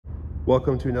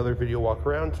Welcome to another video walk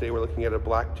around. Today we're looking at a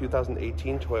black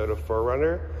 2018 Toyota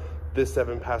 4Runner. This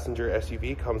 7-passenger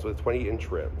SUV comes with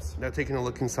 20-inch rims. Now taking a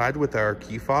look inside with our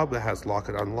key fob that has lock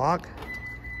and unlock.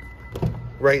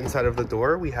 Right inside of the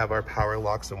door we have our power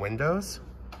locks and windows.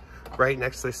 Right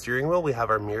next to the steering wheel we have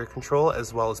our mirror control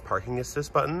as well as parking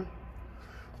assist button.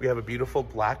 We have a beautiful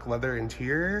black leather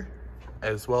interior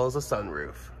as well as a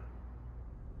sunroof.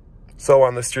 So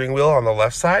on the steering wheel on the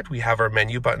left side, we have our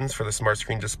menu buttons for the smart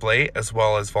screen display as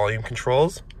well as volume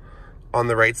controls. On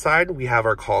the right side, we have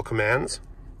our call commands.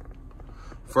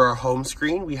 For our home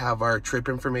screen, we have our trip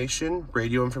information,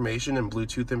 radio information, and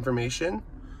Bluetooth information.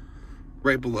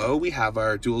 Right below, we have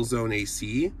our dual zone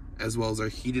AC, as well as our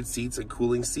heated seats and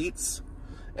cooling seats.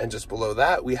 And just below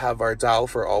that, we have our dial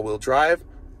for all-wheel drive,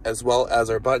 as well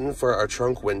as our button for our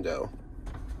trunk window.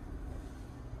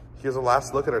 Here's a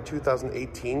last look at our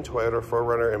 2018 Toyota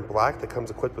 4Runner in black that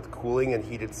comes equipped with cooling and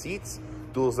heated seats,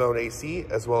 dual zone AC,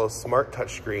 as well as smart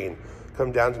touchscreen.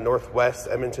 Come down to Northwest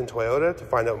Edmonton Toyota to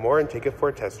find out more and take it for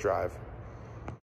a test drive.